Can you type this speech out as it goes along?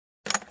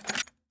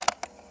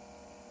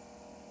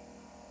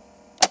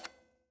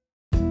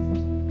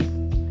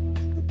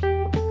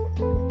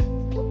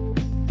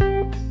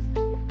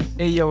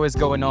Hey, yo, what's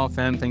going on,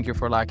 fam? Thank you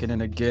for locking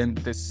in again.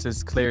 This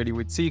is Clarity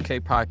with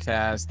TK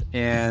podcast.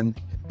 And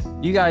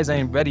you guys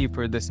ain't ready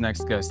for this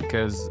next guest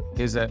because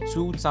he's a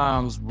 2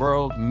 times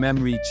world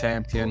memory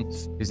champion.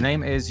 His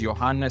name is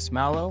Johannes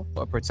Malo,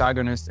 a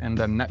protagonist in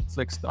the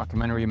Netflix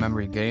documentary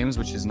Memory Games,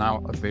 which is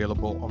now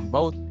available on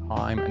both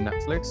Prime and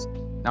Netflix.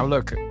 Now,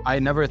 look, I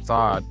never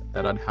thought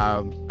that I'd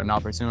have an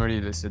opportunity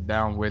to sit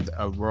down with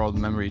a world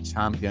memory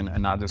champion,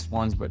 and not just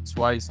once, but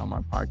twice on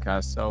my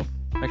podcast. So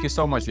thank you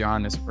so much,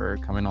 Johannes, for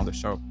coming on the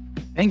show.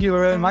 Thank you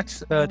very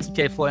much,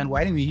 TK, for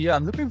inviting me here.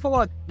 I'm looking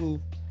forward to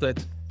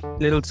that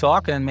little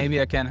talk, and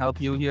maybe I can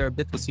help you here a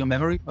bit with your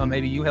memory, or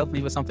maybe you help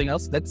me with something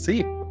else. Let's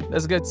see.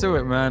 Let's get to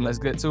it, man. Let's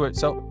get to it.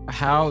 So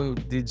how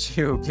did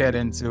you get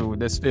into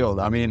this field?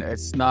 I mean,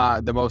 it's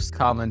not the most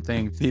common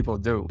thing people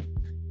do.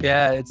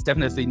 Yeah, it's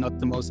definitely not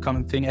the most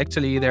common thing.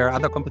 Actually, there are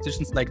other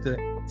competitions like the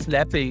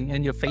slapping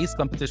in your face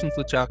competitions,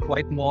 which are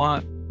quite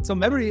more. So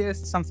memory is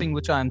something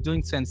which I'm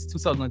doing since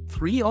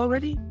 2003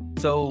 already.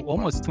 So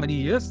almost 20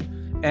 years.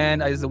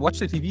 And I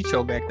watched a TV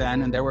show back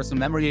then, and there was a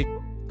memory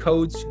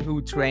coach who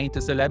trained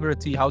a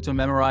celebrity how to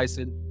memorize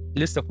a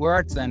list of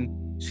words. And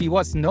she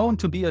was known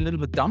to be a little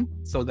bit dumb.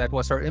 So that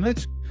was her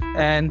image.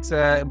 And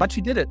but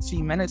she did it.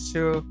 She managed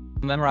to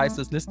memorize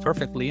this list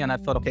perfectly, and I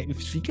thought, okay,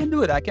 if she can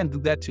do it, I can do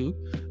that too.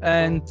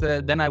 And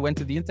then I went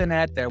to the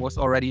internet. There was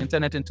already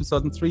internet in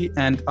 2003,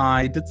 and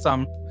I did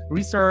some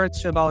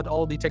research about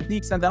all the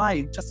techniques, and then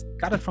I just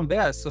got it from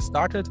there. So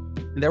started,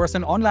 and there was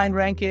an online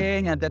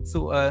ranking, and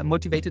that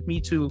motivated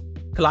me to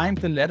climb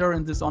the ladder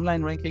in this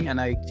online ranking, and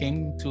I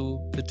came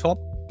to the top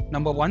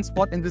 #1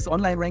 spot in this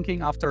online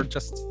ranking after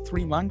just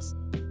 3 months.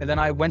 And then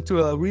I went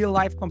to a real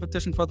life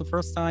competition for the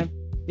first time.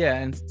 Yeah,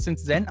 and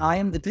since then I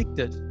am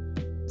addicted.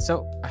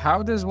 So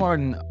how does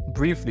one,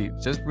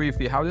 just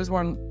briefly, how does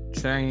one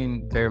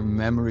train their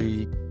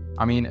memory?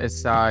 I mean,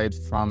 aside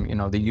from,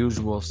 the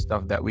usual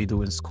stuff that we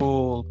do in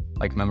school,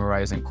 like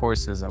memorizing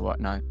courses and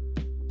whatnot.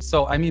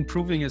 So, I mean,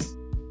 proving is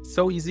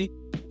so easy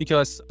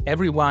because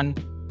everyone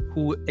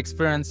who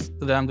experienced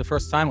them the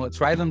first time or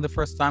try them the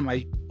first time,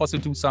 I also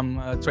do some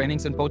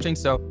trainings and coaching.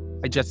 So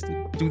I just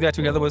do that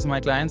together with my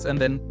clients. And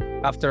then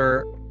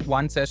after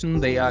one session,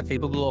 they are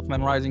capable of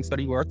memorizing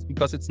 30 words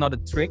because it's not a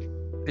trick.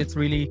 It's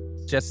really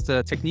just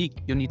a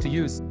technique you need to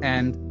use.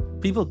 And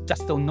people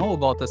just don't know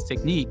about this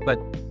technique. But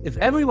if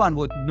everyone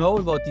would know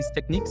about these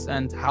techniques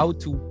and how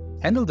to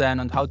handle them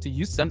and how to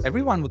use them,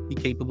 everyone would be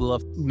capable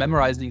of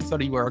memorizing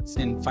 30 words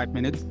in 5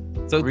 minutes.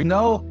 So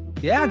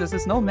this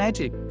is no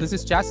magic. This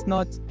is just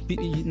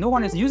no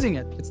one is using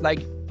it. It's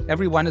like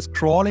everyone is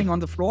crawling on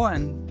the floor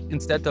and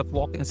instead of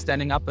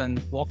standing up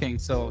and walking.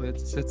 So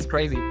it's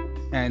crazy.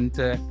 And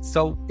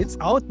so it's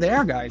out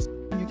there, guys.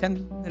 You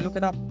can look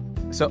it up.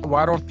 So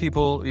why don't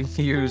people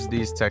use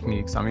these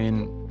techniques? I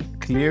mean,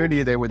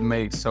 clearly they would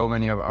make so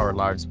many of our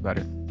lives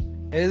better.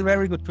 It's a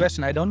very good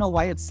question. I don't know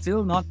why it's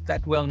still not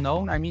that well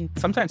known. I mean,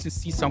 sometimes you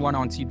see someone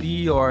on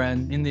TV or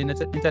in the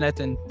internet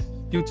and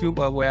YouTube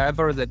or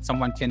wherever that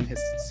someone has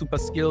super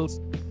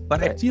skills.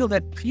 But I feel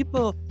that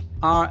people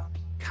are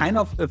kind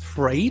of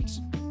afraid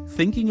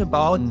thinking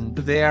about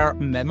their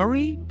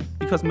memory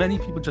because many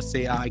people just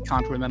say, I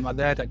can't remember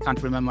that, I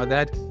can't remember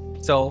that.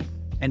 So,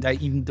 and I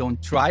even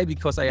don't try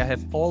because I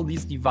have all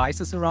these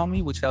devices around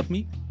me which help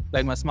me,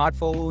 like my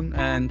smartphone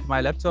and my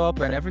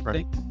laptop and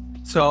everything.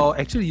 Right. So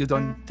actually you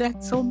don't need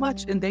that so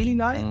much in daily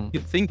life.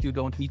 You think you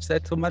don't need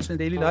that so much in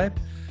daily life.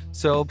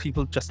 So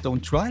people just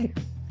don't try.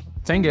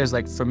 Thing is,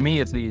 like for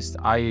me at least,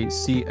 I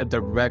see a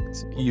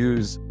direct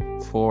use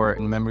for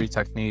memory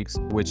techniques,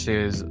 which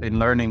is in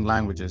learning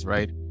languages,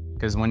 right?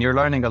 Because when you're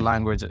learning a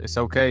language, it's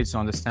okay to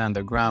understand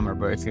the grammar,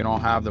 but if you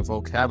don't have the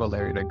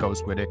vocabulary that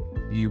goes with it,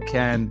 you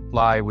can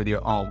fly with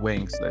your own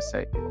wings, let's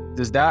say.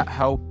 Does that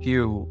help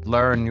you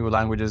learn new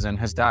languages, and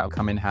has that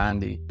come in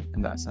handy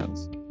in that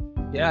sense?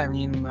 Yeah, I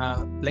mean,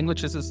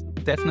 languages is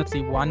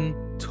definitely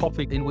one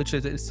topic in which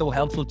it is so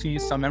helpful to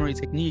use some memory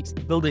techniques,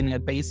 building a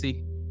basic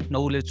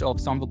knowledge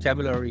of some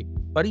vocabulary.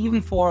 But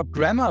even for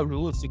grammar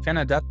rules, you can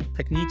adapt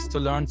techniques to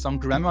learn some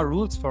grammar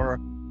rules for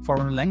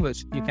foreign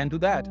language. You can do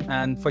that.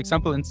 And for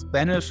example, in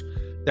Spanish,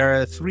 there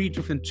are 3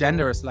 different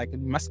genders, like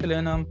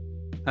masculinum,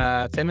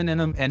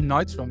 femininum, and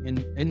neutrum.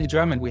 In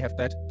German, we have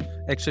that.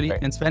 Actually,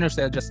 right. In Spanish,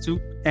 there are just 2.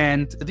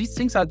 And these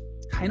things are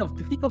kind of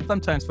difficult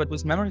sometimes, but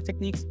with memory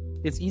techniques,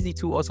 it's easy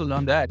to also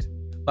learn that.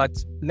 But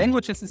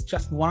languages is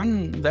just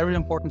one very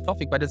important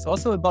topic, but it's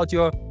also about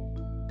your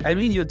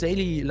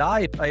daily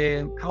life.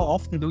 How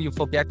often do you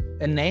forget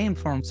a name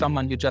from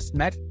someone you just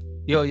met?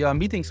 You're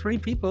meeting 3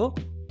 people.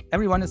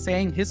 Everyone is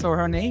saying his or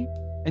her name,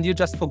 and you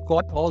just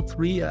forgot all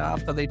 3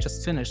 after they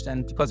just finished.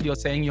 And because you're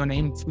saying your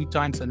name 3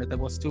 times, and that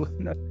was too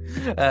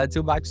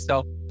much.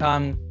 So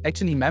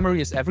actually, memory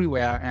is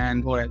everywhere,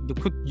 or you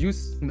could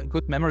use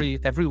good memory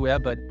everywhere,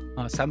 but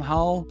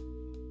somehow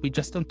we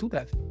just don't do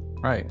that.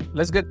 Right.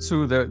 Let's get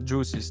to the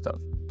juicy stuff.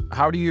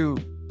 How do you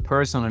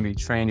personally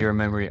train your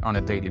memory on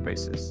a daily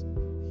basis?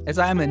 As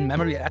I am a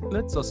memory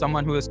athlete, so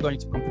someone who is going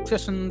to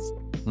competitions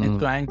and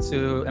trying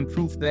to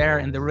improve there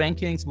in the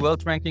rankings,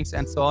 world rankings,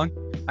 and so on,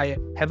 I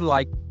have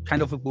like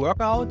kind of a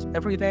workout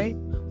every day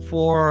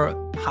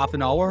for half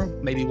an hour,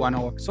 maybe 1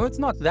 hour. So it's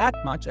not that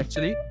much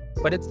actually,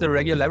 but it's the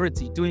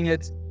regularity, doing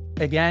it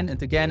again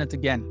and again and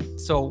again.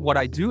 So what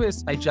I do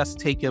is I just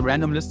take a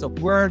random list of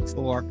words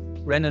or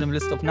random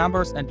list of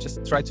numbers and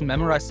just try to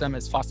memorize them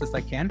as fast as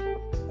I can.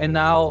 And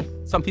now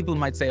some people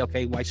might say,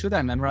 okay, why should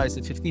I memorize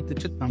a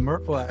 50-digit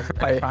number or a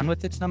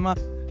 500-digit number?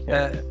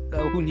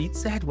 Who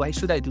needs that? Why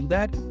should I do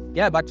that?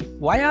 Yeah, but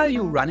why are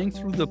you running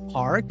through the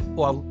park,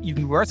 or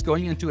even worse,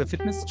 going into a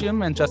fitness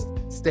gym and just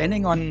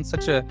standing on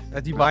such a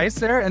device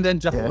there and then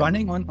just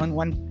running on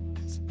one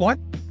spot?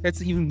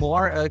 That's even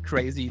more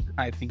crazy,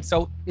 I think.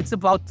 So it's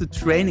about the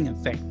training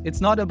effect.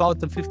 It's not about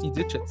the 50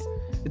 digits.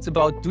 It's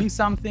about doing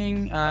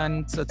something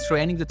and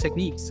training the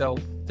technique. So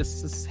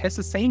this has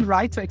the same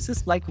right to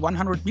exist like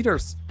 100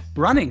 meters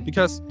running,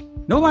 because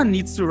no one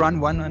needs to run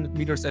 100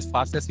 meters as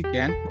fast as you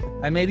can.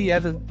 I maybe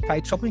have a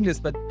tight shopping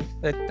list, but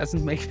that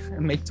doesn't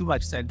make too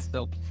much sense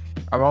though.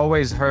 I've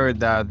always heard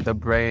that the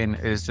brain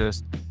is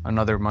just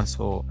another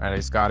muscle and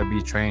it's got to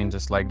be trained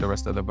just like the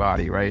rest of the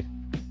body, right?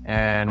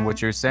 And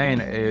what you're saying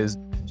is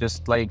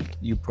just like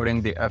you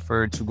putting the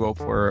effort to go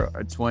for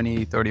a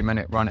 20-30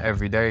 minute run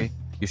every day,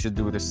 you should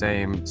do the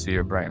same to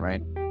your brain,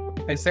 right?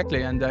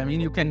 Exactly. And I mean,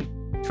 you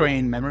can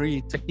train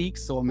memory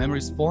techniques or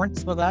memory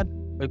sports for that.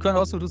 You can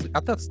also do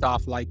other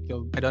stuff like,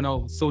 I don't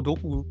know,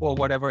 Sudoku or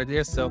whatever it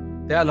is. So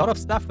there are a lot of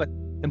stuff, but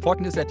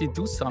important is that you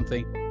do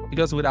something,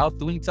 because without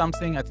doing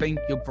something, I think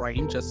your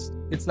brain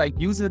it's like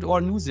use it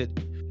or lose it.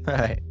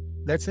 Right.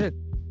 That's it.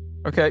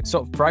 Okay.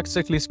 So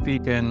practically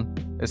speaking,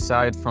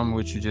 aside from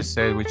what you just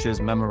said, which is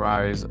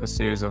memorize a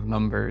series of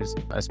numbers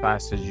as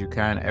fast as you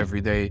can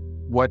every day,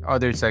 what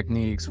other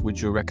techniques would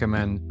you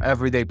recommend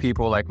everyday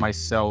people like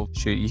myself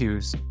should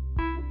use?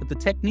 But the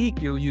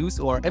technique you use,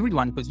 or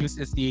everyone could use,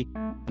 is the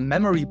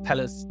memory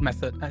palace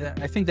method.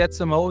 I think that's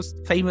the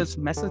most famous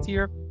method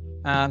here.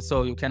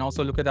 So you can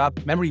also look it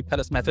up, memory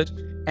palace method.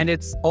 And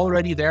it's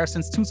already there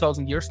since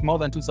 2000 years, more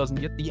than 2000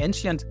 years. The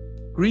ancient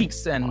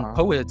Greeks and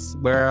poets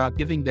were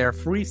giving their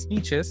free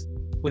speeches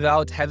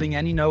without having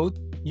any note,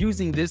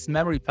 using this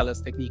memory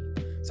palace technique.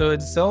 So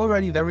it's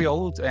already very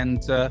old,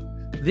 and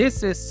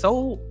this is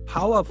so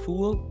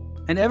powerful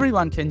and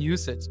everyone can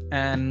use it.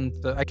 And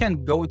I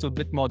can go into a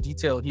bit more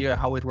detail here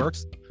how it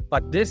works,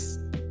 but this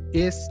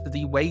is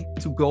the way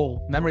to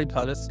go, memory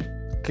palace.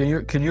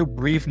 Can you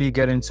briefly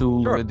get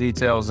into the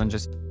details and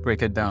just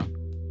break it down?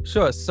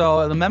 Sure.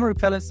 So the memory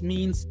palace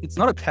means it's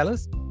not a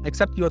palace,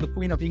 except you're the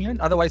Queen of England.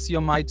 Otherwise,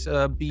 you might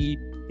be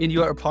in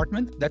your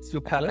apartment. That's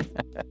your palace.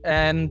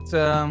 And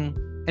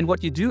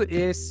what you do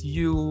is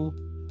you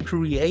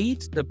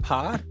create the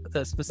path,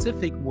 the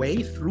specific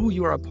way through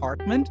your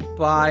apartment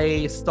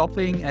by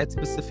stopping at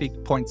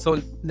specific points.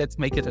 So let's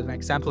make it an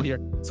example here.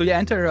 So you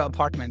enter your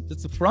apartment.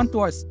 The front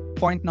door is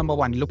point number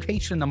one,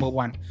 location number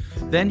one.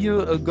 Then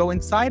you go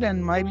inside,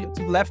 and maybe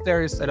to the left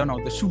there is, I don't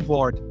know, the shoe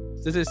board.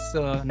 This is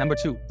number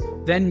two.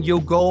 Then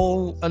you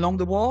go along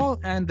the wall,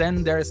 and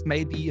then there's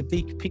maybe a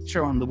big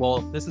picture on the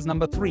wall. This is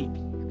number three.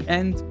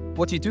 And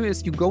what you do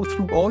is you go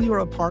through all your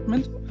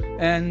apartment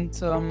and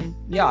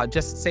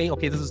just say,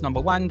 okay, this is number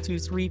 1, 2,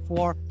 3,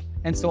 4,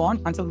 and so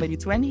on until maybe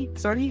 20,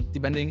 30,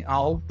 depending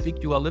how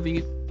big you are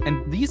living.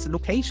 And these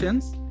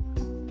locations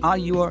are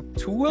your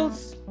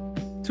tools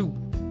to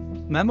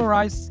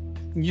memorize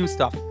new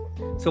stuff.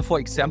 So for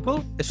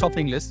example, a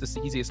shopping list is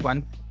the easiest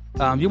one.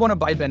 You want to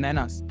buy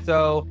bananas.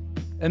 So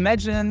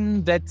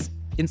imagine that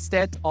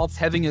instead of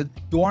having a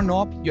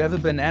doorknob, you have a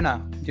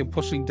banana you're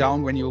pushing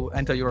down when you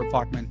enter your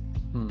apartment.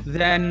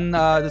 Then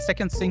the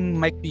second thing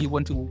might be you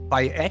want to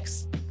buy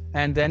eggs.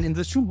 And then in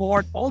the shoe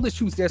board, all the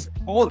shoes, there's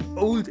all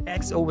old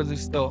eggs over the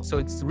store. So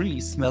it's really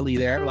smelly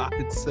there.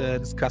 It's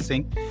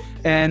disgusting.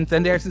 And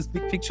then there's this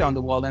big picture on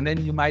the wall. And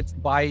then you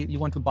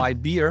want to buy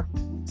beer.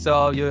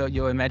 So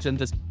you imagine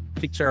this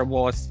picture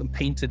was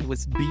painted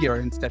with beer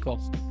instead of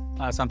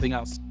something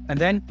else. And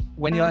then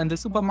when you're in the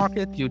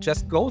supermarket, you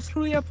just go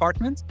through your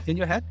apartment in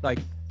your head. Like,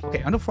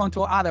 okay, on the front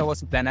door, there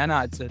was a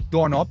banana, it's a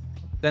doorknob.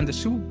 Then the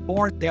shoe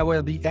board, there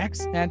were the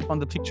eggs, and on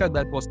the picture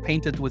that was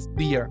painted with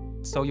beer.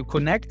 So you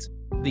connect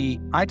the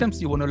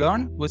items you want to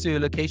learn with your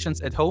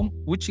locations at home,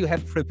 which you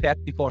have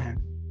prepared beforehand.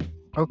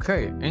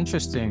 Okay,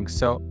 interesting.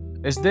 So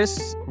is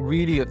this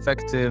really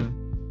effective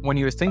when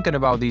you're thinking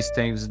about these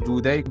things?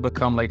 Do they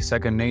become like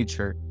second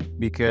nature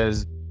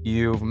because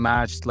you've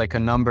matched like a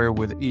number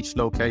with each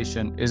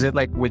location? Is it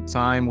like with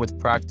time, with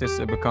practice,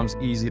 it becomes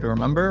easy to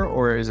remember,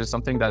 or is it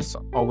something that's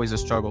always a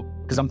struggle?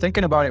 Because I'm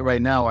thinking about it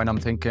right now and I'm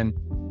thinking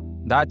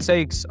that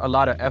takes a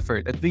lot of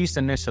effort, at least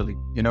initially.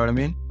 You know what I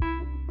mean?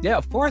 Yeah,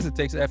 of course it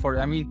takes effort.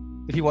 I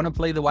mean, if you want to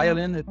play the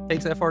violin, it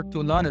takes effort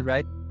to learn it,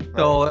 right?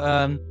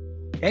 So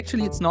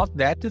actually, it's not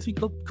that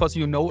difficult because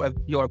you know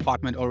your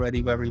apartment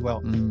already very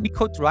well. We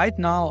could right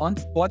now on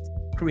spot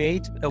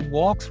create a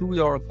walk through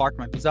your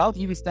apartment without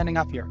even standing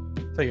up here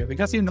for you,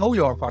 because you know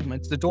your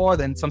apartment, the door,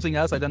 then something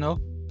else, I don't know.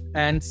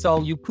 And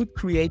so you could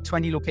create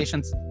 20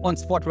 locations on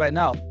spot right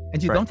now.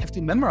 And you Right. don't have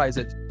to memorize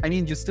it. I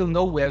mean, you still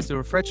know where's the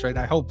refrigerator,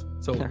 I hope.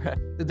 So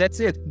that's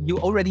it. You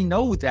already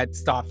know that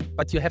stuff,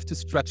 but you have to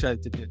structure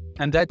it a bit.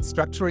 And that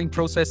structuring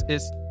process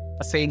is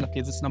saying,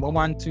 okay, this is number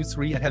 1, 2,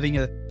 3, and having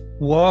a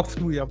walk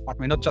through your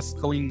apartment, not just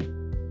going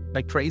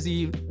like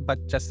crazy, but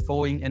just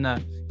going in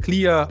a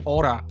clear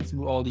order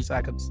through all these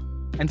items.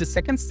 And the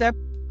second step,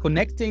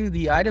 connecting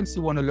the items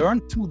you want to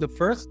learn to the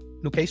first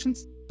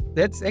locations.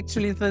 That's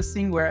actually the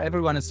thing where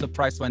everyone is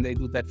surprised when they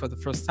do that for the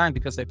first time,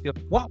 because they feel,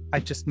 wow, I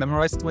just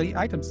memorized 20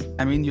 items.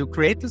 I mean, you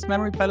create this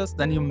memory palace,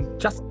 then you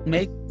just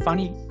make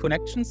funny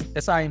connections,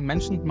 as I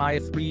mentioned my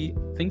 3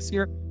 things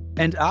here.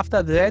 And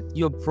after that,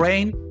 your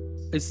brain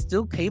is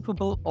still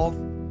capable of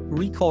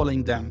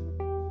recalling them,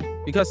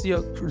 because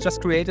you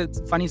just created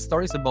funny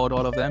stories about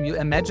all of them. You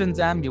imagine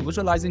them, you're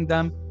visualizing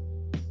them,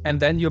 and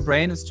then your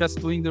brain is just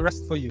doing the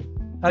rest for you.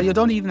 You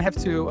don't even have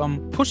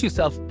to push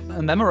yourself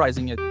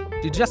memorizing it.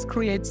 You just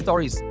create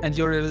stories, and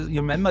you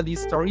remember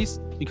these stories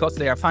because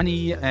they are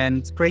funny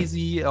and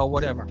crazy or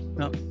whatever.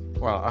 No.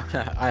 Well,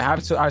 I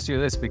have to ask you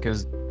this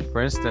because,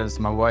 for instance,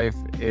 my wife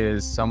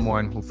is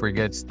someone who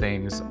forgets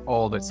things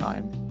all the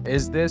time.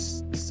 Is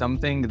this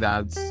something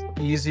that's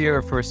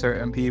easier for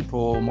certain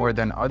people more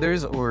than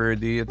others, or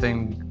do you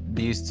think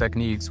these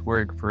techniques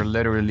work for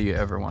literally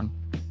everyone?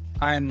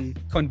 I'm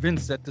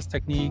convinced that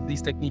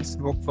these techniques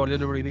work for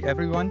literally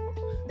everyone.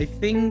 I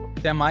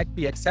think there might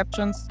be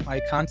exceptions.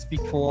 I can't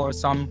speak for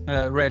some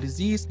rare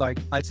disease like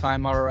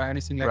Alzheimer or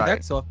anything like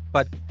that. So,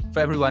 but for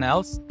everyone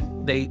else,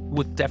 they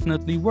would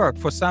definitely work.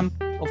 For some,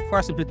 of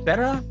course, a bit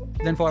better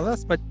than for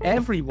others, but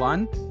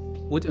everyone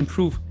would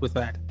improve with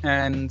that.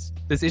 And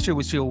this issue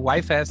which your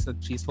wife has,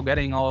 that she's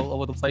forgetting all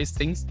over the place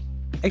things.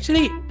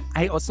 Actually,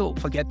 I also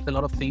forget a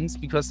lot of things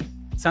because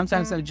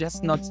sometimes I'm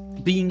just not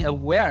being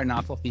aware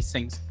enough of these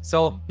things.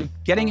 So you're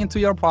getting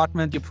into your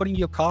apartment, you're putting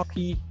your car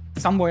key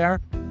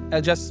somewhere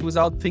just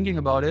without thinking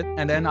about it.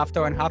 And then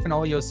after half an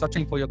hour, you're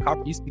searching for your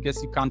car keys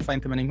because you can't find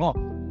them anymore.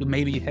 You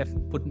maybe have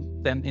put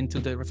them into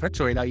the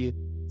refrigerator.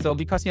 So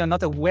because you're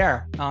not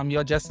aware,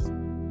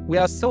 we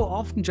are so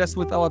often just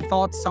with our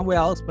thoughts somewhere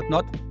else, but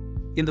not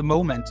in the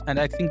moment. And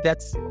I think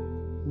that's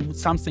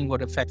something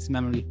what affects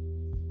memory.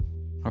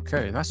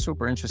 Okay, that's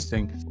super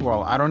interesting.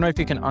 Well, I don't know if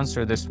you can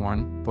answer this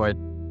one, but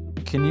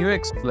can you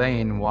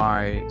explain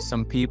why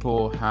some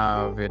people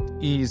have it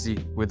easy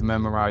with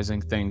memorizing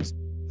things?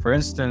 For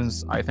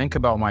instance, I think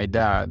about my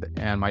dad,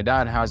 and my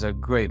dad has a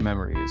great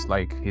memory. It's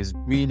like he's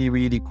really,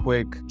 really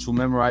quick to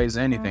memorize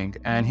anything,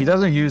 and he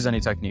doesn't use any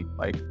technique,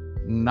 like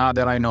not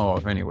that I know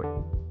of anyway.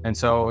 And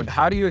so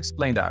how do you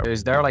explain that?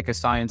 Is there like a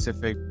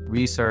scientific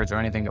research or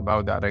anything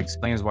about that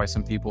explains why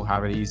some people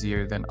have it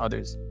easier than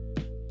others?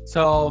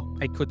 So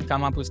I could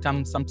come up with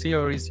some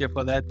theories here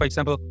for that. For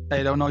example,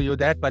 I don't know your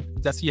dad, but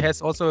does he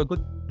has also a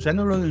good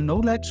general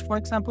knowledge, for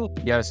example?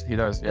 Yes, he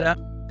does. Yeah.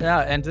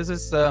 And this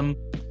is,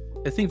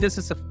 I think this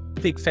is a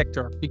big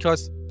factor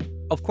because,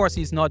 of course,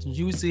 he's not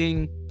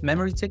using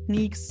memory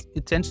techniques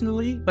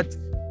intentionally, but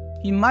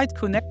he might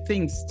connect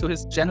things to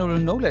his general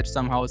knowledge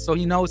somehow. So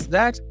he knows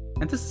that,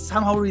 and this is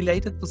somehow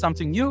related to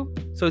something new.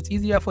 So it's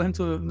easier for him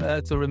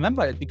to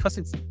remember it because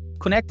it's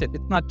connected.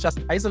 It's not just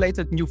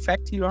isolated new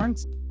fact he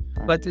learns,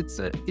 but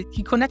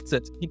he connects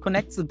it. He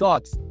connects the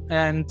dots.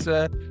 And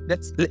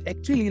that's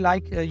actually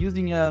like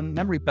using a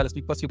memory palace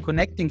because you're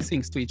connecting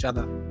things to each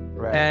other.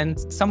 Right. And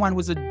someone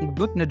with a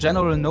good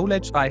general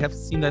knowledge, I have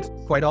seen that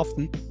quite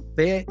often,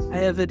 they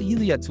have it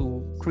easier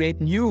to create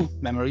new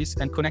memories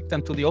and connect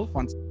them to the old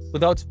ones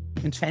without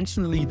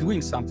intentionally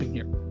doing something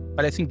here.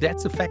 But I think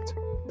that's a fact.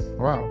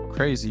 Wow,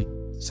 crazy.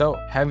 So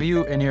have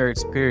you, in your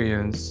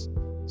experience,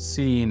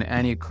 seen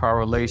any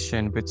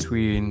correlation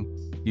between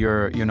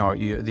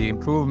the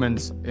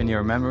improvements in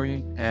your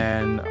memory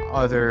and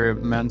other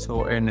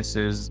mental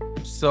illnesses?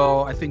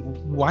 So I think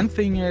one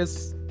thing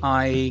is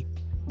I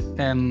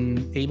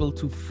am able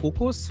to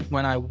focus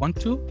when I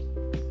want to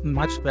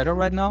much better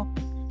right now,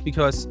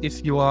 because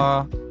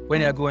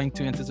when you're going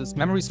into this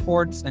memory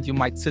sports and you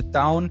might sit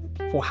down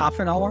for half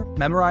an hour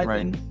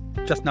memorizing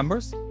just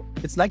numbers,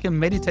 it's like a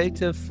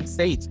meditative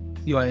state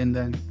you are in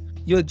then.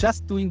 You're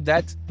just doing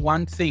that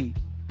one thing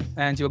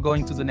and you're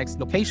going to the next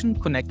location,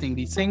 connecting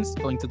these things,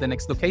 going to the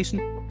next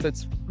location. So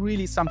it's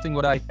really something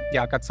what I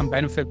got some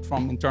benefit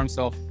from in terms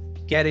of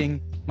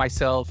getting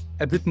myself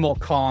a bit more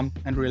calm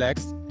and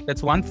relaxed.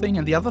 That's one thing.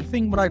 And the other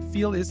thing what I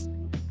feel is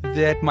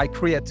that my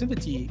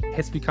creativity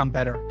has become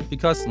better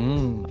because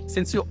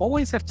since you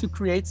always have to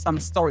create some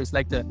stories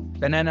like the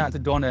banana at the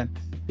donut,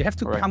 you have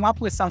to come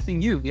up with something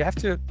new. You have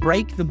to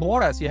break the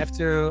borders. You have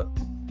to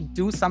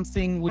do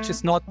something which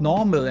is not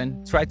normal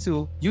and try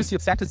to use your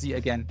fantasy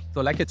again.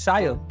 So like a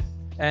child.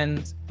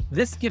 And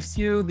this gives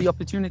you the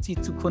opportunity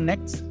to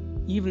connect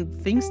even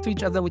things to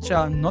each other which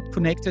are not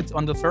connected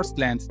on the first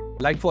glance,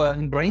 like for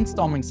in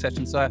brainstorming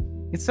sessions. So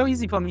it's so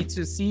easy for me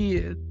to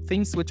see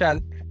things which are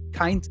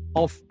kind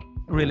of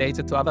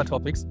related to other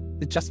topics.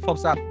 It just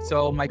pops up.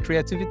 So my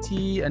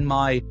creativity and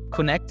my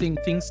connecting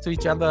things to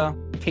each other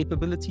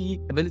ability,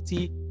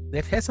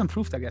 that has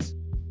improved, I guess.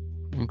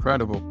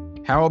 Incredible.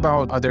 How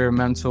about other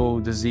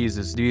mental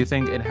diseases? Do you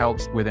think it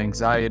helps with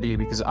anxiety?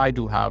 Because I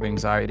do have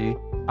anxiety.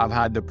 I've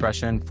had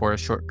depression for a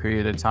short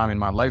period of time in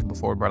my life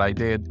before, but I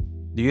did.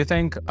 Do you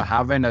think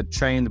having a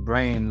trained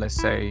brain, let's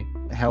say,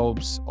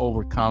 helps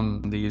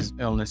overcome these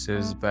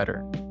illnesses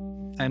better?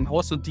 I'm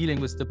also dealing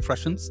with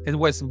depressions. It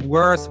was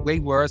worse, way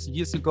worse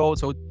years ago.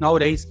 So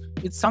nowadays,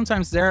 it's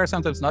sometimes there,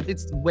 sometimes not.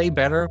 It's way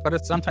better,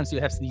 but sometimes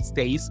you have these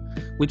days,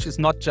 which is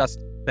not just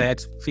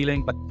bad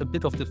feeling, but a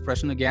bit of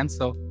depression again.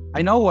 So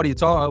I know what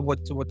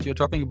you're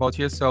talking about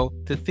here. So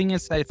the thing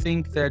is, I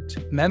think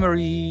that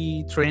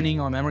memory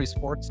training or memory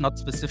sports not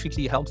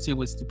specifically helps you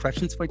with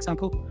depressions, for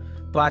example,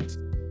 but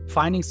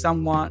finding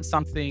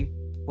something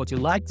what you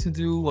like to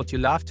do, what you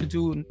love to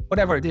do,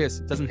 whatever it is.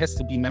 It doesn't have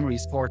to be memory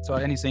sports or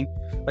anything,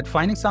 but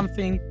finding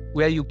something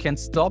where you can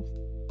stop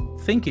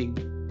thinking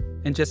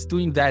and just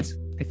doing that.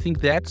 I think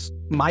that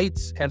might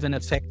have an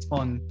effect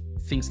on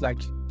things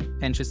like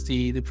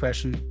anxiety,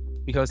 depression,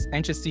 because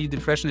anxiety,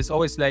 depression is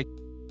always like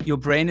your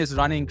brain is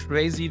running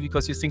crazy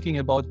because you're thinking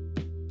about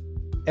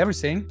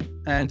everything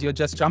and you're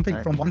just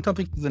jumping from one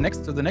topic to the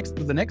next, to the next,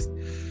 to the next,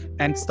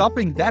 and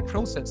stopping that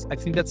process. I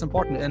think that's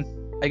important. And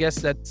I guess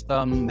that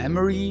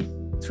memory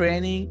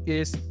training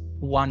is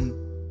one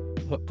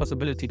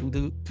possibility to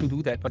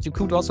do that, but you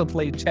could also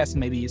play chess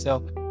maybe,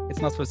 so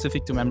it's not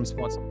specific to memory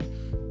sports.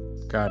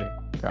 Got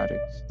it.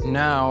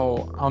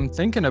 Now I'm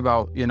thinking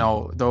about,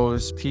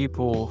 those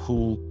people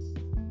who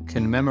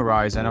can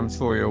memorize, and I'm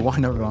sure you're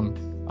one of them,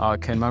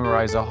 can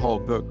memorize a whole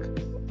book,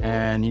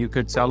 and you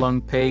could tell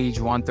them page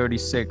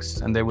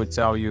 136 and they would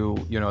tell you,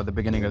 the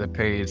beginning of the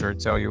page, or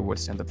tell you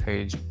what's in the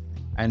page.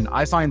 And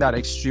I find that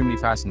extremely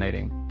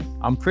fascinating.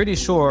 I'm pretty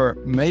sure,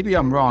 maybe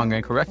I'm wrong,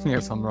 and correct me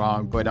if I'm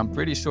wrong, but I'm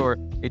pretty sure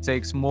it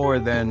takes more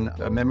than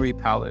a memory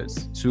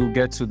palace to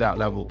get to that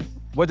level.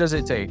 What does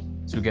it take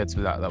to get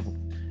to that level?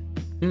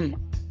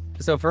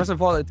 So first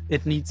of all,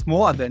 it needs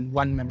more than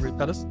one memory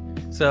palace.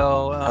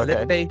 So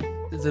let's say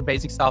the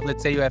basic stuff.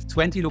 Let's say you have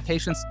 20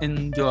 locations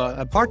in your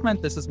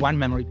apartment. This is one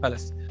memory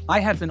palace. I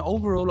have an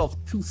overall of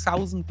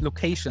 2,000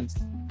 locations,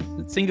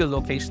 single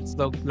locations.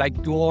 So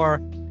like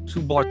door to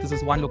board, this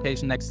is one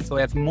location next. So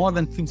I have more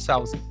than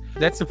 2,000.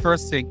 That's the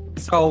first thing.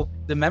 So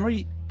the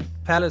memory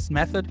palace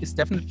method is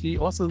definitely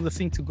also the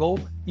thing to go,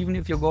 even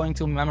if you're going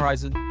to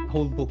memorize a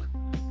whole book.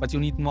 But you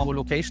need more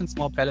locations,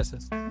 more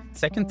palaces.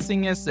 Second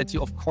thing is that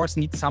you, of course,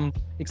 need some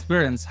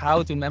experience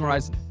how to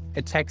memorize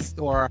a text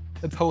or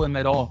a poem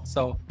at all.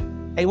 So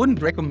I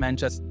wouldn't recommend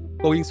just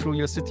going through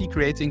your city,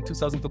 creating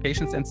 2,000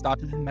 locations and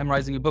start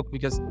memorizing a book,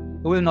 because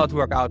it will not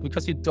work out,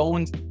 because you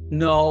don't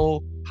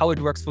know how it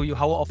works for you,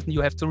 how often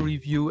you have to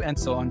review, and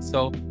so on.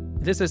 So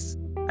this is,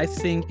 I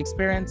think,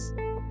 experience,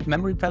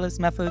 memory palace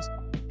method,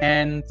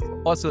 and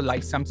also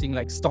like something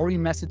like story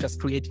method, just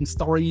creating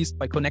stories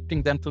by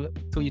connecting them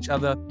to each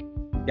other.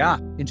 Yeah,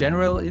 in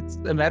general, it's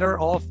a matter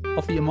of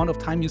the amount of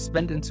time you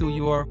spend into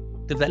your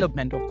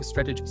development of the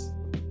strategies.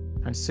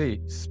 I see.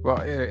 Well,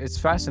 it's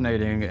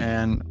fascinating.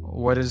 And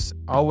what has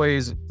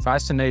always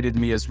fascinated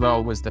me as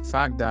well was the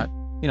fact that,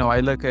 I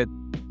look at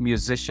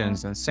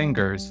musicians and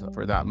singers,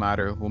 for that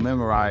matter, who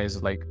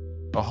memorize like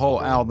a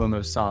whole album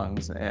of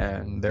songs,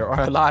 and there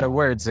are a lot of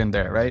words in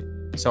there, right?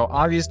 So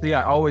obviously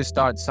I always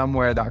start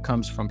somewhere that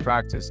comes from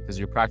practice, because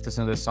you're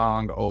practicing the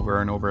song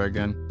over and over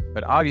again.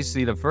 But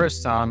obviously the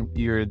first time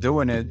you're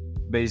doing it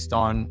based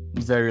on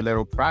very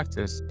little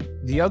practice.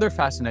 The other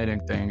fascinating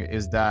thing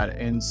is that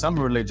in some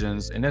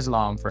religions, in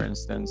Islam, for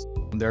instance,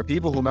 there are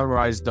people who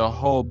memorize the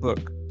whole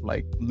book,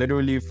 like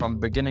literally from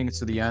beginning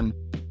to the end.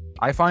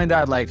 I find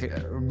that like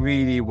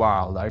really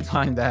wild. I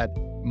find that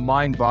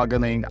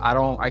mind-boggling.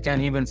 I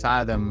can't even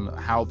fathom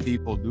how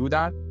people do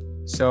that.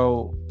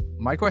 So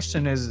my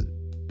question is,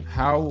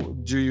 how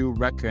do you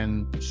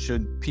reckon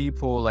should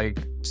people like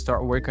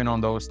start working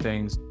on those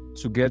things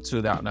to get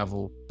to that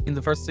level? In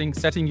the first thing,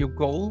 setting your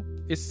goal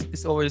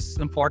is always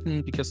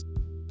important, because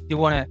you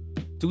want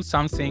to do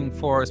something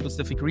for a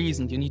specific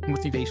reason. You need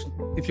motivation.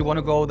 If you want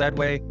to go that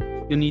way,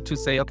 you need to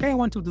say, okay, I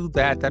want to do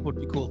that. That would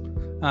be cool.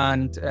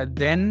 And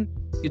then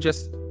you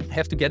just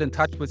have to get in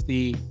touch with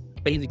the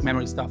basic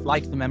memory stuff,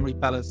 like the memory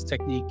palace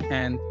technique,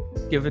 and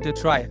give it a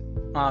try.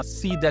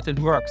 See that it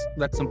works.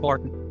 That's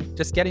important.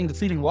 Just getting the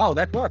feeling, wow,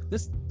 that worked.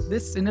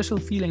 This initial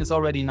feeling is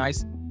already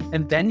nice.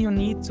 And then you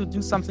need to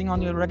do something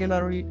on your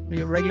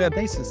regular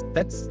basis.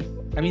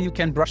 You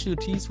can brush your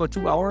teeth for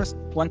 2 hours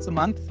once a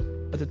month,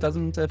 but it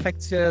doesn't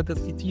affect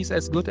the teeth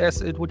as good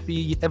as it would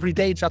be every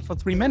day just for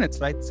 3 minutes,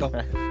 right? So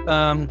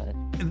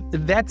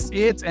that's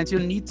it. And you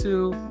need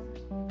to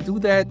do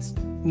that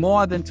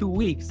more than 2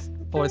 weeks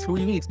or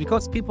 3 weeks,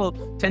 because people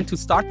tend to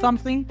start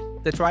something,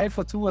 they try it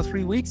for 2 or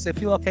 3 weeks, they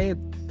feel, okay,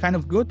 it's kind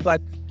of good,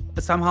 but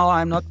somehow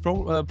I'm not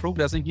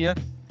progressing here.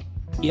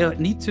 You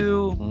need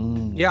to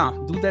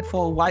do that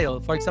for a while.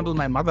 For example,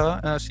 my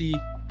mother, she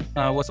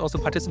was also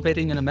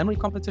participating in a memory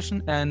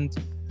competition, and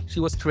she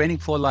was training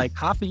for like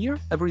half a year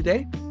every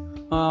day,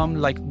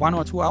 like 1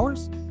 or 2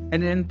 hours.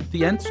 And in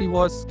the end, she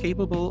was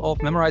capable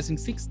of memorizing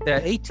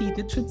 80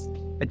 digits,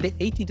 an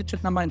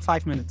 80-digit number in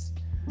 5 minutes.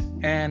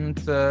 and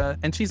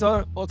she's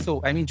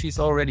also, I mean, she's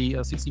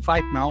already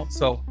 65 now,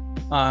 so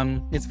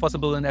it's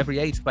possible in every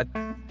age. But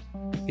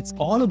it's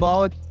all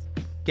about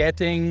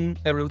getting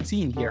a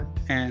routine here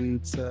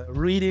and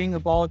reading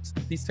about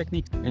these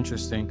techniques.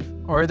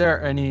 Interesting. Are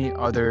there any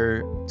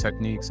other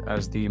techniques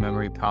as the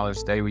memory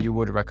palace day you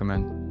would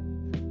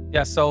recommend?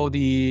 Yeah, so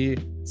the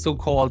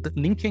so-called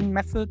linking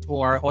method,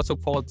 or also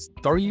called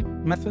story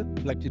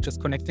method, like you're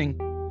just connecting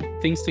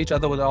things to each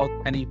other without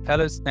any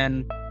palace.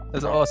 And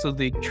there's also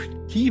the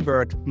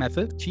keyword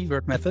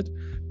method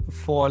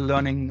for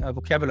learning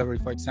vocabulary,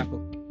 for example.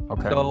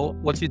 Okay. So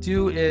what you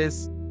do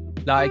is,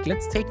 like,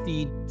 let's take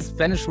the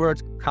Spanish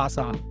word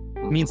casa,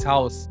 means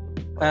house.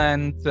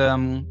 And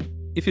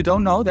if you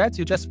don't know that,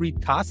 you just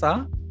read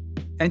casa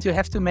and you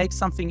have to make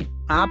something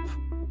up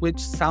which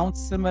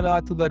sounds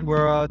similar to that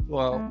word,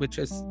 or which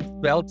is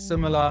spelled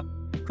similar.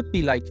 Could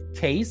be like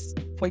case,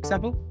 for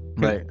example.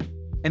 Right.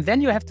 And then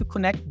you have to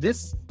connect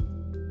this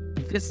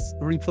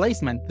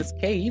replacement, this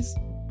case,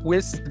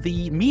 with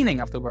the meaning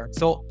of the word.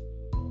 So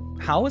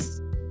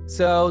house,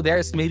 so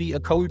there's maybe a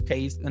cold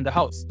case in the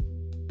house.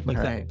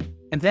 Right.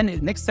 And then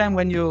next time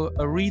when you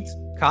read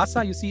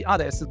casa, you see,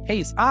 there's a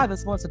case.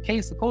 This was a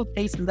case, a cold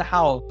case in the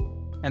house.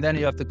 And then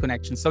you have the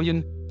connection. So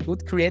you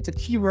would create a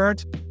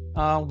keyword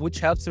which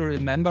helps you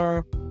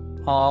remember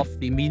of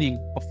the meaning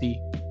of the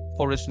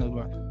original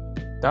word.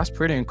 That's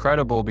pretty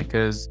incredible,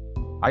 because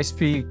I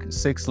speak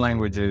 6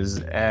 languages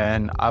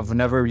and I've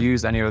never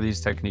used any of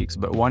these techniques.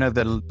 But one of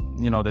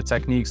the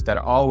techniques that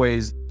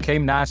always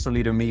came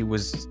naturally to me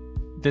was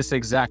this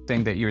exact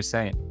thing that you're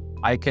saying.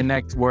 I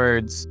connect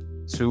words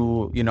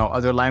to,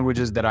 other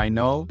languages that I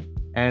know.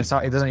 And so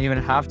it doesn't even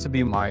have to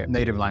be my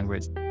native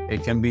language.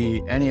 It can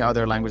be any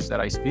other language that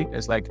I speak.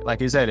 It's like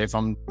you said, if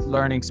I'm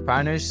learning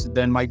Spanish,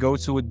 then my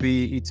go-to would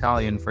be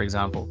Italian, for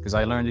example, because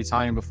I learned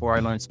Italian before I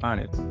learned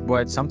Spanish.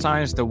 But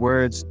sometimes the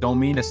words don't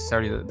mean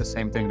necessarily the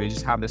same thing. They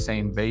just have the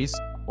same base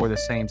or the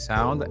same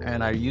sound.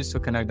 And I used to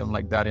connect them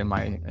like that in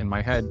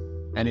my head.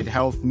 And it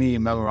helped me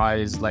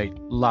memorize like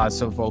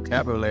lots of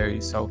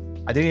vocabulary. So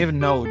I didn't even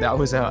know that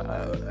was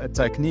a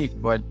technique,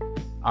 but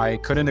I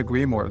couldn't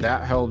agree more.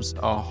 That helps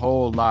a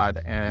whole lot.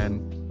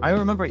 And I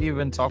remember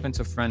even talking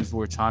to friends who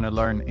were trying to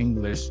learn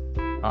English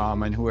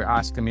and who were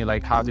asking me,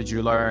 like, how did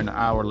you learn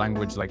our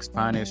language, like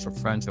Spanish or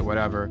French or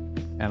whatever?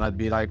 And I'd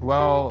be like,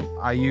 well,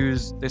 I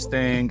use this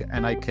thing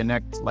and I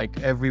connect like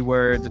every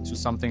word to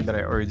something that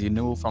I already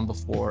knew from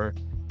before.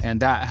 And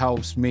that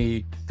helps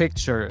me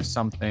picture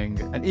something.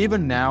 And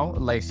even now,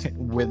 like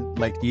with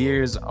like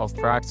years of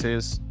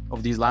practice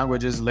of these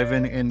languages,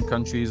 living in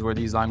countries where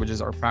these languages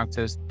are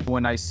practiced,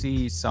 when I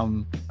see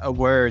a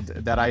word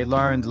that I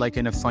learned like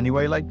in a funny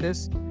way like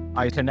this,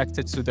 I connect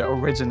it to the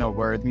original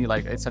word.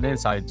 Like it's an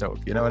inside joke,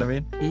 you know what I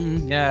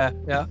mean?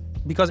 Yeah.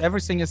 Because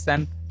everything is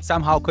then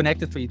somehow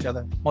connected to each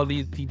other. All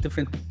the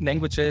different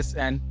languages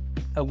and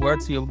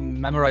words you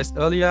memorized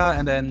earlier,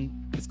 and then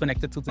it's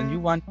connected to the new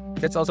one.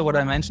 That's also what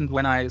I mentioned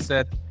when I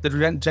said the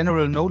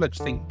general knowledge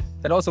thing.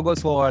 That also goes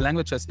for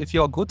languages. If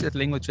you're good at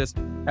languages,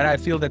 and I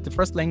feel that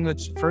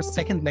the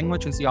second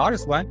language is the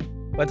hardest one,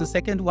 but the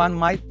second one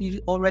might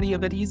be already a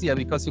bit easier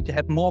because you can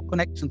have more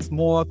connections,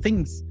 more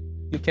things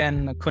you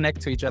can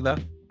connect to each other.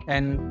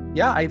 And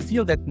yeah, I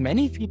feel that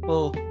many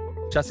people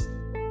just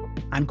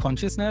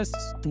unconsciousness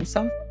do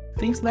some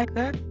things like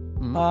that.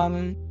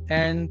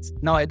 And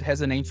now it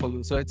has a name for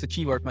you. So it's a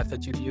keyword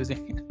method you're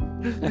using.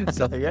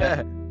 So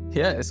yeah,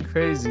 it's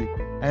crazy.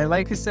 And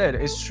like you said,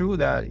 it's true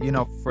that,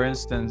 for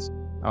instance,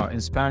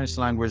 in Spanish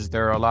language,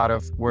 there are a lot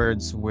of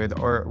words with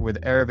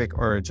Arabic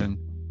origin.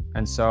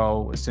 And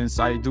so since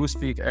I do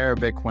speak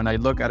Arabic, when I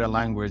look at a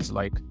language,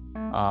 like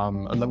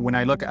when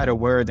I look at a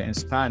word in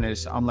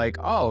Spanish, I'm like,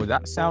 oh,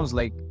 that sounds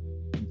like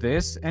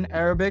this in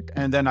Arabic.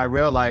 And then I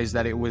realized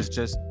that it was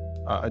just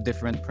a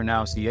different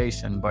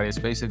pronunciation, but it's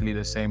basically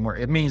the same word.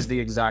 It means the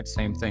exact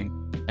same thing.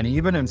 And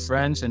even in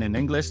French and in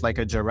English, like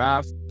a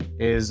giraffe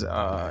is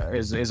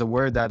a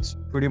word that's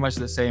pretty much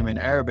the same in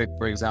Arabic,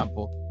 for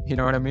example. You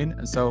know what I mean?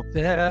 And so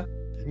yeah.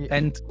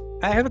 And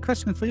I have a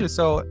question for you.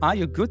 So are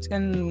you good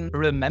in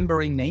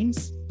remembering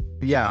names?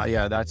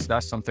 Yeah,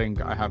 that's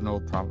something I have no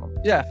problem.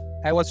 Yeah,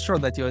 I was sure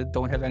that you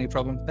don't have any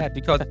problem with that,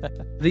 because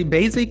the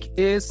basic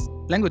is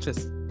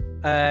languages.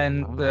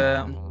 And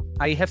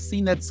I have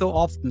seen that so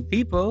often.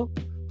 People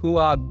who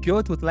are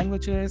good with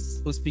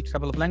languages, who speak a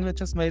couple of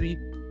languages maybe,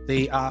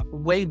 they are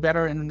way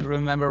better in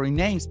remembering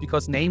names,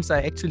 because names are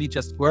actually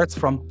just words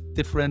from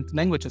different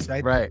languages,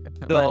 right? Right.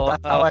 So,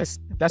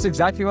 that's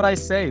exactly what I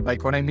say.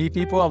 Like when I meet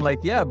people, I'm like,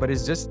 yeah, but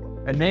it's just,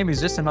 a name is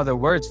just another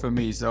word for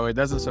me. So it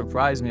doesn't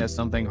surprise me as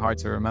something hard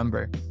to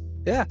remember.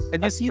 Yeah,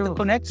 and That's you see true. the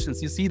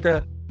connections. You see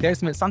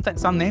there's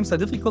sometimes some names are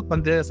difficult,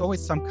 but there's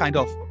always some kind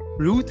of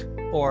root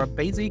or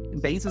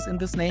basis in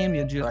this name.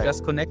 You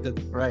just connect it.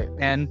 Right.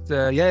 And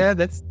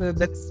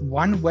that's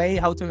one way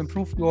how to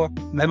improve your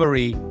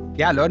memory.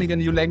 Yeah, learning a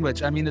new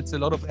language. I mean, it's a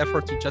lot of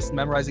effort to just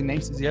memorizing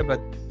names easier,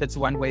 but that's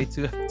one way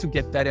to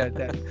get better at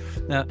that.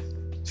 Yeah.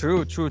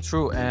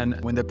 True.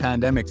 And when the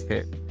pandemic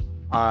hit,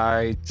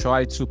 I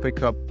tried to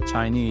pick up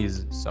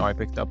Chinese. So I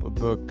picked up a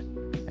book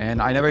And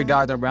I never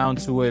got around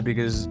to it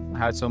because I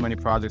had so many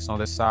projects on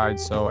the side,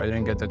 so I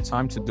didn't get the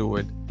time to do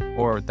it,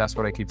 or that's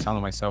what I keep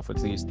telling myself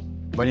at least.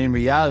 But in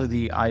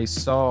reality, I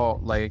saw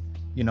like,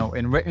 you know,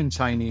 in written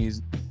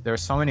Chinese, there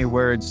are so many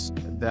words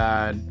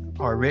that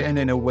are written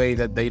in a way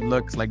that they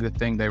look like the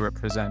thing they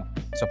represent.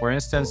 So for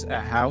instance,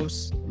 a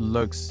house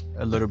looks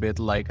a little bit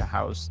like a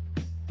house.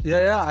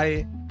 Yeah,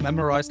 I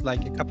memorized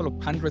like a couple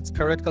of hundreds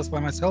characters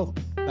by myself.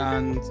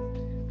 And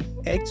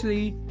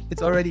actually,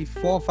 it's already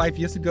 4 or 5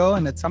 years ago.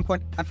 And at some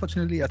point,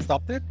 unfortunately, I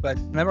stopped it. But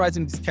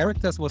memorizing these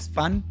characters was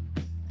fun.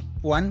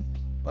 One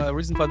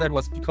reason for that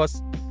was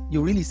because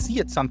you really see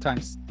it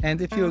sometimes. And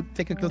if you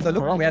take a closer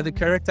look where the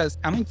character is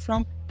coming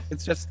from,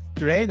 it's just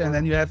great. And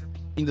then you have,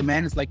 in the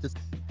man is like this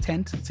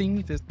tent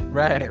thing.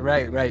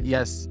 Right,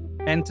 yes.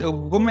 And a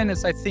woman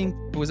is, I think,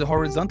 with a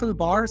horizontal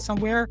bar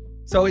somewhere.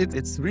 So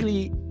it's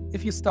really,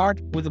 if you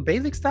start with the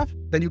basic stuff,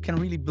 then you can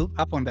really build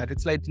up on that.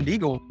 It's like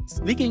Lego.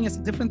 Speaking is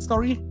a different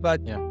story,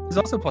 but it's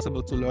also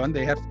possible to learn.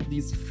 They have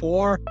these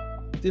 4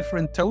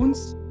 different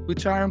tones,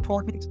 which are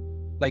important,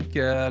 like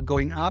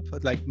going up,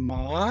 like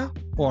ma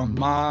or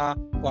ma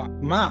or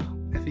ma.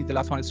 I think the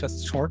last one is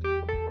just short.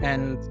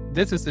 And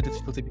this is the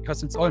difficulty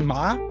because it's all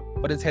ma,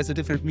 but it has a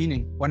different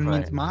meaning. One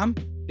means mom,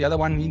 the other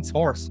one means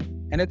horse.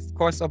 And it's, of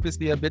course,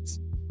 obviously a bit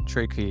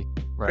tricky,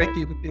 right?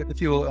 Tricky if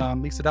you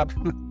mix it up.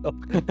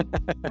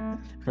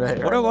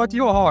 Right. What about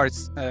your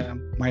horse?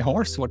 My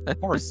horse? What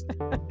horse?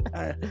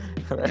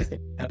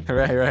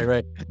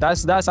 Right.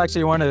 That's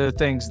actually one of the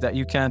things that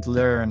you can't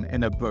learn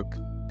in a book.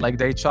 Like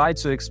they tried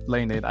to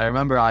explain it. I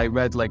remember I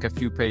read like a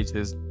few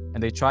pages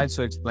and they tried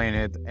to explain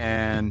it.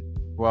 And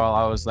well,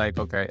 I was like,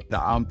 okay,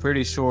 I'm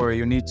pretty sure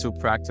you need to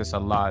practice a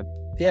lot.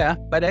 Yeah,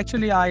 but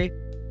actually I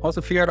also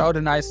figured out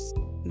a nice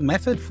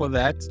method for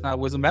that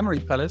with a memory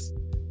palace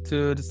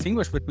to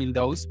distinguish between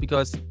those,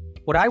 because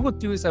what I would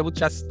do is I would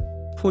just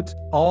put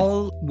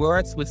all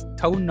words with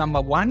tone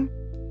number 1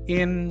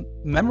 in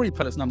memory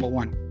palace number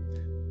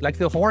 1. Like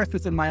the horse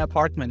is in my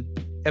apartment.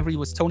 Every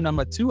with tone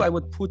number 2, I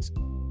would put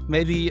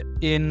maybe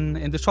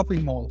in the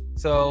shopping mall.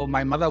 So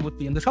my mother would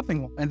be in the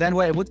shopping mall. And then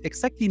where I would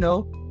exactly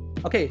know,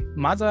 okay,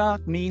 mother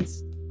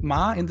means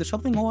ma in the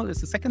shopping mall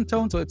is the second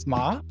tone, so it's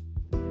ma.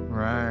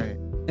 Right.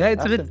 Yeah,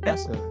 it's a bit,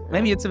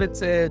 maybe it's a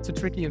bit too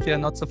tricky if you're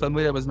not so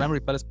familiar with memory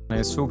palace.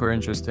 It's super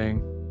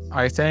interesting.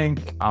 I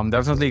think I'm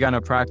definitely going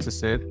to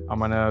practice it. I'm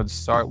going to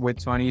start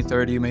with 20,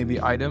 30 maybe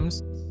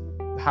items.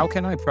 How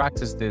can I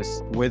practice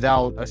this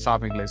without a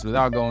shopping list,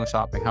 without going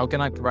shopping? How can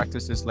I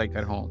practice this like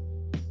at home?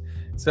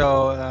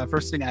 So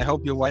first thing, I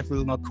hope your wife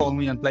will not call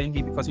me and blame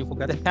me because you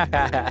forgot it.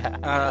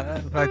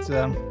 But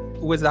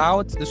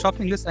without the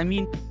shopping list, I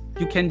mean,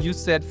 you can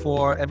use that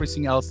for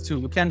everything else too.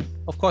 You can,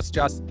 of course,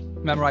 just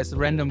memorize the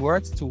random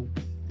words to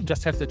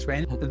just have the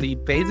training. The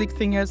basic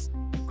thing is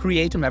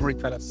create a memory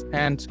palace,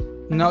 and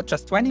not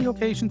just 20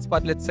 locations,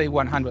 but let's say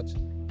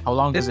 100. How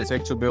long does it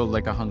take to build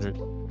like 100?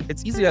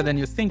 It's easier than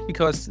you think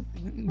because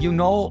you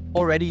know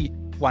already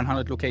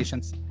 100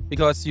 locations.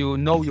 Because you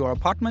know your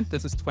apartment,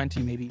 this is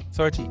 20, maybe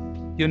 30.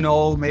 You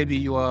know maybe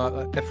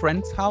your a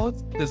friend's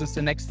house, this is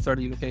the next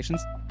 30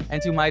 locations.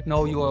 And you might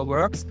know your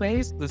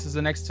workspace, this is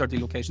the next 30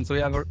 locations. So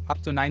you have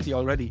up to 90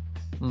 already.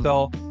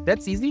 So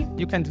that's easy.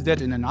 You can do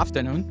that in an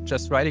afternoon,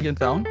 just writing it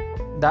down.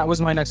 That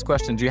was my next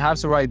question. Do you have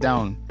to write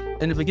down?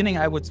 In the beginning,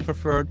 I would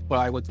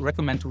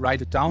recommend to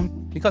write it down,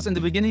 because in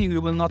the beginning,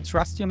 you will not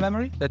trust your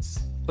memory. That's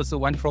also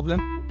one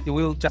problem. You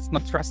will just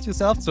not trust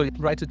yourself. So you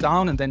write it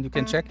down and then you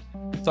can check.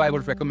 So I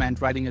would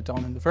recommend writing it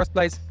down in the first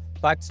place,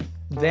 but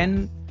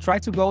then try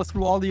to go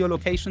through all your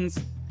locations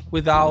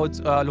without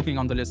looking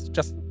on the list.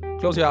 Just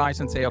close your eyes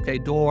and say, okay,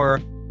 door,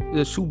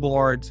 the shoe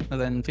board, and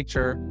then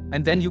picture,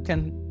 and then you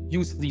can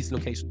use these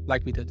locations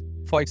like we did.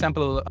 For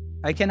example,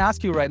 I can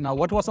ask you right now,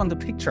 what was on the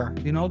picture?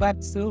 You know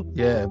that still?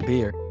 Yeah,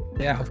 beer.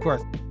 Yeah, of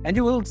course. And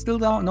you will still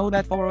know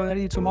that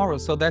already tomorrow.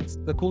 So that's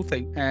the cool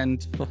thing.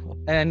 And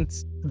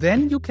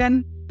then you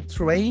can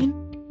train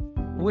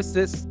with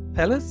this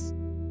palace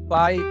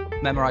by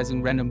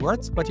memorizing random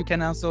words, but you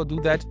can also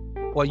do that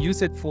or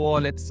use it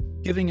for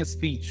giving a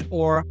speech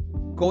or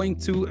going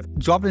to a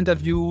job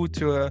interview,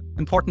 to an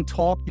important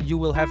talk you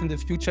will have in the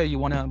future. You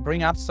want to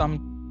bring up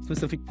some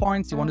specific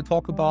points you want to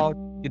talk about.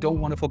 You don't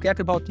want to forget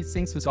about these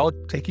things without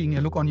taking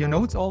a look on your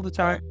notes all the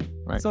time.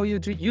 Right. So you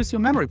use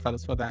your memory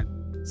palace for that.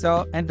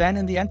 So, and then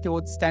in the end, you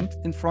would stand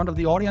in front of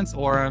the audience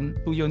or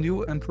to your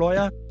new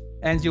employer,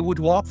 and you would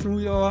walk through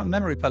your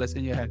memory palace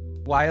in your head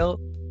while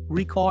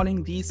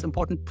recalling these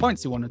important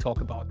points you want to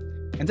talk about.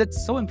 And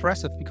that's so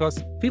impressive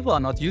because people are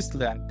not used to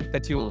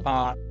that you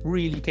are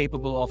really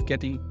capable of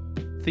getting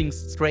things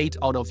straight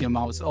out of your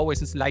mouth.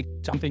 Always is like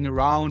jumping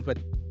around, but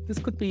this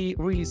could be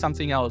really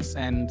something else.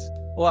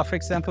 Or for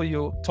example,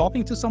 you're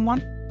talking to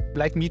someone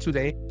like me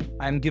today.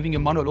 I'm giving a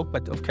monologue,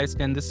 but of course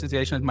in this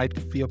situation, it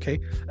might be okay.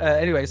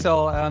 Anyway,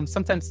 so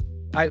sometimes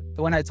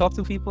when I talk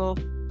to people,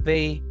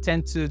 they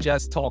tend to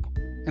just talk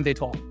and they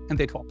talk and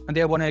they talk. And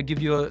they want to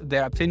give you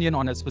their opinion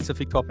on a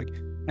specific topic.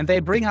 And they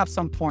bring up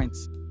some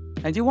points.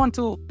 And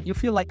you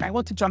feel like, I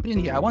want to jump in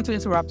here. I want to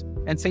interrupt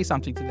and say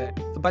something to that.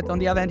 But on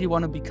the other hand, you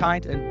want to be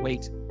kind and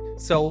wait.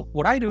 So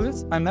what I do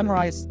is I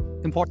memorize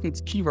important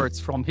keywords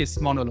from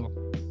his monologue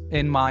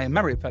in my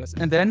memory palace.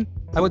 And then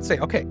I would say,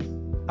 okay,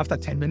 after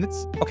 10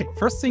 minutes, okay,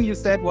 first thing you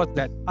said was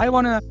that. I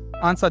want to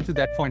answer to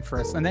that point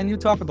first. And then you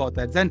talk about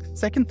that. Then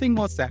second thing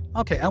was that.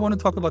 Okay, I want to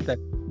talk about that.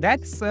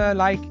 That's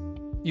like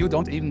you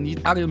don't even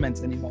need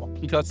arguments anymore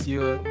because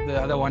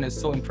the other one is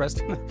so impressed.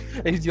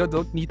 And you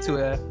don't need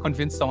to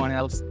convince someone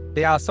else.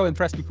 They are so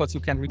impressed because you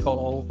can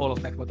recall all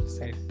of that, what you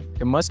say.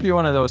 It must be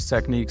one of those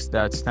techniques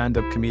that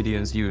stand-up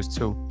comedians use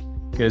too,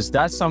 because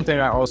that's something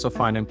I also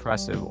find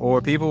impressive.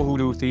 Or people who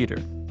do theater.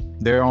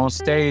 They're on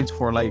stage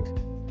for like,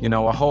 you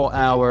know, a whole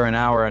hour, an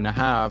hour and a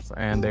half,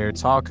 and they're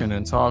talking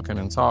and talking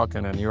and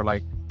talking. And you're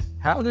like,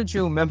 how did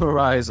you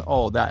memorize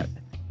all that?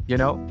 You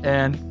know,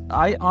 and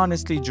I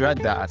honestly dread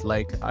that.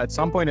 Like at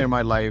some point in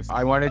my life,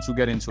 I wanted to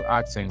get into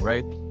acting,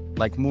 right?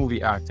 Like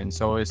movie acting.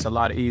 So it's a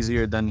lot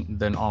easier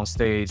than on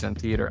stage and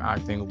theater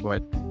acting,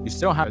 but you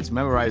still have to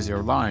memorize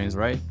your lines,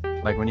 right?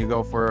 Like when you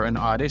go for an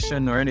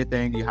audition or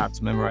anything, you have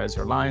to memorize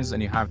your lines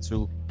and you have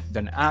to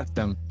then act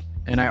them.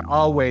 And I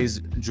always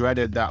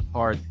dreaded that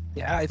part.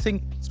 Yeah, I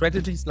think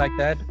strategies like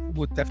that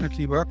would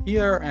definitely work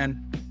here.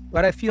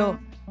 But I feel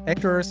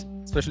actors,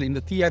 especially in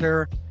the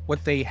theater,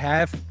 what they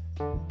have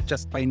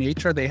just by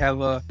nature, they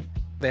have a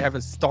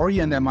story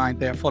in their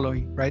mind they're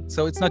following, right?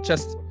 So it's not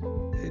just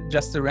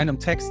a random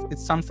text.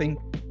 It's something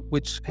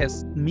which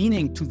has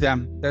meaning to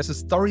them. There's a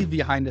story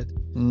behind it.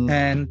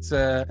 And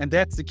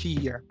that's the key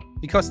here.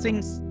 Because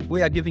things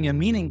we are giving a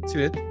meaning to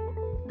it,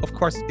 of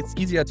course, it's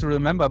easier to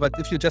remember. But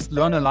if you just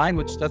learn a line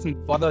which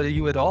doesn't bother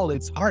you at all,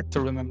 it's hard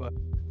to remember.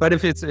 But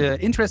if it's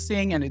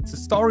interesting and it's a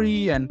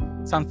story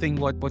and something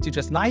what you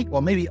just like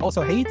or maybe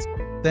also hate,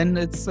 then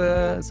it's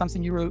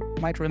something you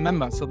might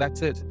remember. So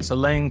that's it. So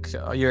link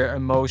your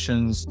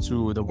emotions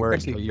to the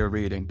words that you're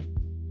reading.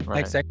 Right.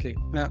 Exactly.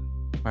 Yeah.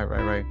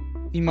 Right.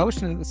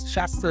 Emotion is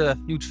just a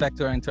huge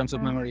factor in terms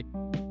of memory.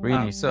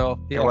 Really? So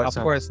yeah, of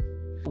course,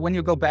 when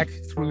you go back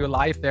through your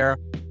life, there are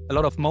a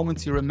lot of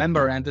moments you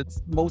remember, and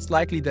it's most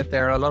likely that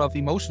there are a lot of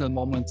emotional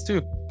moments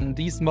too. And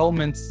these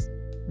moments,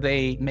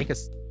 they make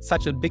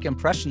such a big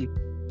impression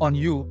on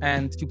you,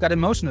 and you got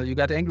emotional, you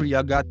got angry,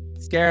 you got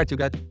scared, you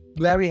got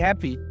very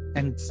happy.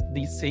 And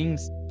these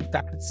things,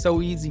 that's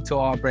so easy to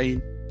our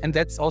brain. And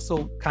that's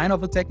also kind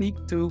of a technique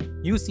to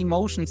use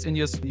emotions in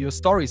your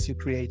stories you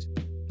create.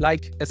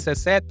 Like, as I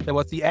said, there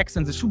was the X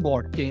and the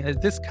shoeboard. Okay, it's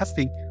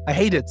disgusting. I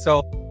hate it.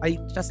 So I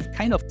just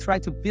kind of try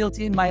to build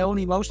in my own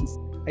emotions.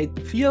 I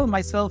feel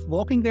myself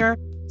walking there,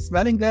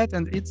 smelling that,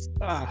 and it's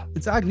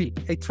ugly.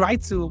 I try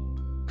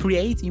to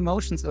create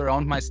emotions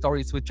around my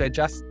stories, which I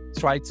just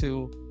try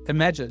to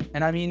imagine.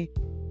 And I mean,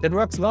 that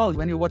works well.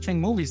 When you're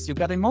watching movies, you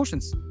got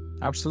emotions.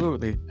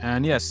 Absolutely.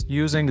 And yes,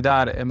 using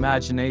that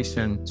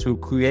imagination to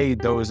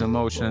create those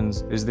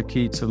emotions is the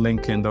key to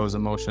linking those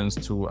emotions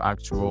to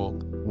actual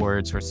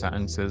words or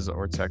sentences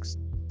or text.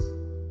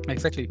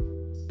 Exactly.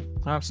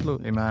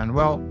 Absolutely, man.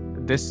 Well,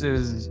 this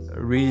is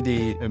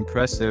really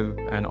impressive,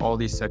 and all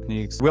these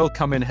techniques will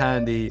come in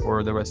handy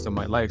for the rest of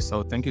my life.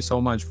 So thank you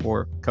so much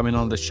for coming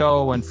on the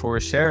show and for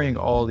sharing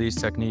all these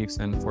techniques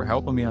and for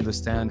helping me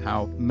understand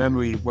how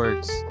memory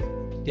works.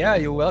 Yeah,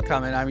 you're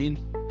welcome. And I mean,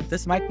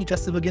 this might be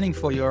just the beginning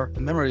for your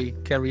memory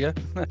career.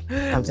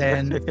 And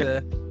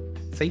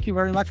thank you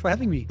very much for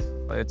having me.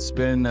 It's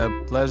been a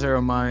pleasure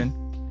of mine.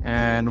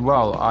 And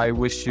well, I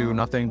wish you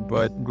nothing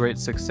but great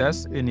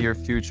success in your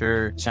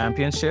future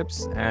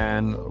championships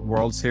and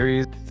World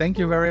Series. Thank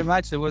you very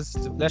much. It was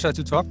a pleasure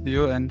to talk to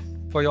you. And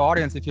for your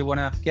audience, if you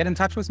want to get in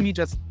touch with me,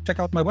 just check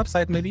out my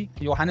website, maybe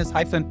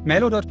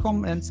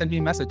johannes-melo.com, and send me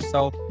a message.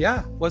 So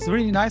yeah, it was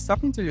really nice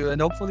talking to you, and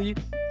hopefully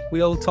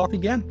we'll talk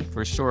again.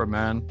 For sure,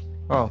 man.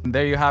 Well,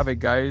 there you have it,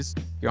 guys.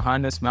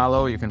 Johannes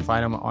Melo. You can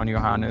find him on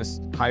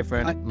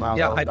johannes-melo.com.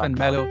 Yeah,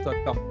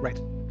 -melo.com.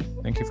 Right.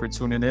 Thank you for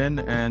tuning in,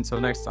 and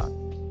until next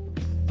time.